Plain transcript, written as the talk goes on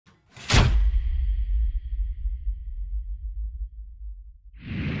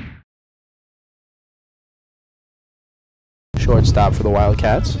Shortstop for the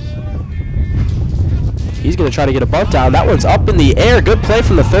Wildcats. He's going to try to get a bunt down. That one's up in the air. Good play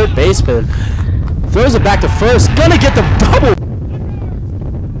from the third baseman. Throws it back to first. Gonna get the double.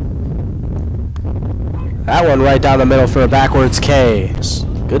 That one right down the middle for a backwards K.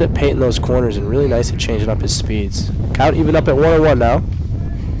 Good at painting those corners and really nice at changing up his speeds. Count even up at 1-1 now.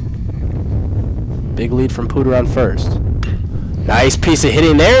 Big lead from Pooter on first. Nice piece of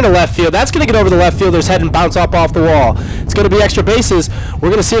hitting there in the left field. That's going to get over the left fielder's head and bounce off the wall. It's going to be extra bases. We're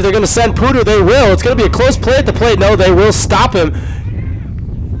going to see if they're going to send Pooter. They will. It's going to be a close play at the plate. No, they will stop him.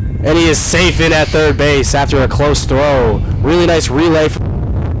 And he is safe in at third base after a close throw. Really nice relay.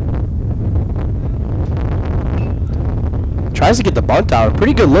 Tries to get the bunt out.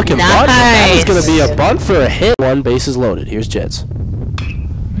 Pretty good looking bunt. That is going to be a bunt for a hit. One base is loaded. Here's Jets.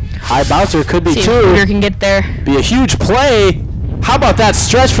 High bouncer could be two. Pooter can get there. Be a huge play. How about that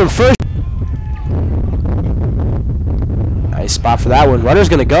stretch from first? Nice spot for that one. Runner's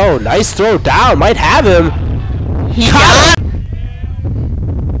going to go. Nice throw down. Might have him. He got it.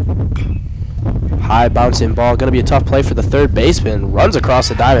 High bouncing ball. Going to be a tough play for the third baseman. Runs across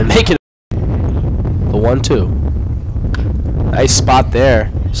the diamond. Making the 1-2. Nice spot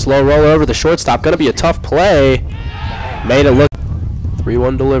there. Slow roll over the shortstop. Going to be a tough play. Made it look.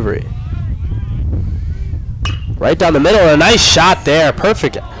 3-1 delivery. Right down the middle. A nice shot there.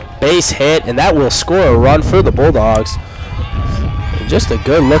 Perfect base hit. And that will score a run for the Bulldogs. And just a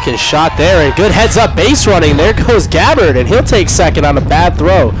good looking shot there. And good heads up base running. There goes Gabbard. And he'll take second on a bad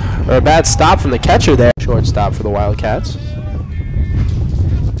throw. Or a bad stop from the catcher there. Shortstop for the Wildcats.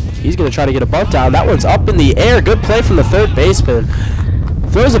 He's going to try to get a bunt down. That one's up in the air. Good play from the third baseman.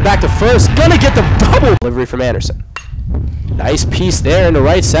 Throws it back to first. Going to get the double. Delivery from Anderson. Nice piece there in the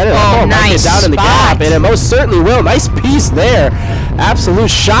right center. Oh, nice get down in the spot. gap, and it most certainly will. Nice piece there. Absolute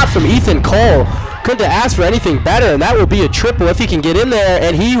shot from Ethan Cole. Couldn't have asked for anything better, and that will be a triple if he can get in there,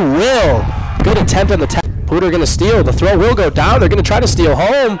 and he will. Good attempt on the tap. Pooter going to steal. The throw will go down. They're going to try to steal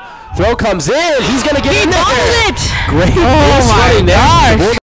home. Throw comes in. He's going to get in there. He balled it. Great base running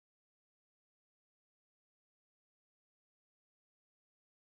there.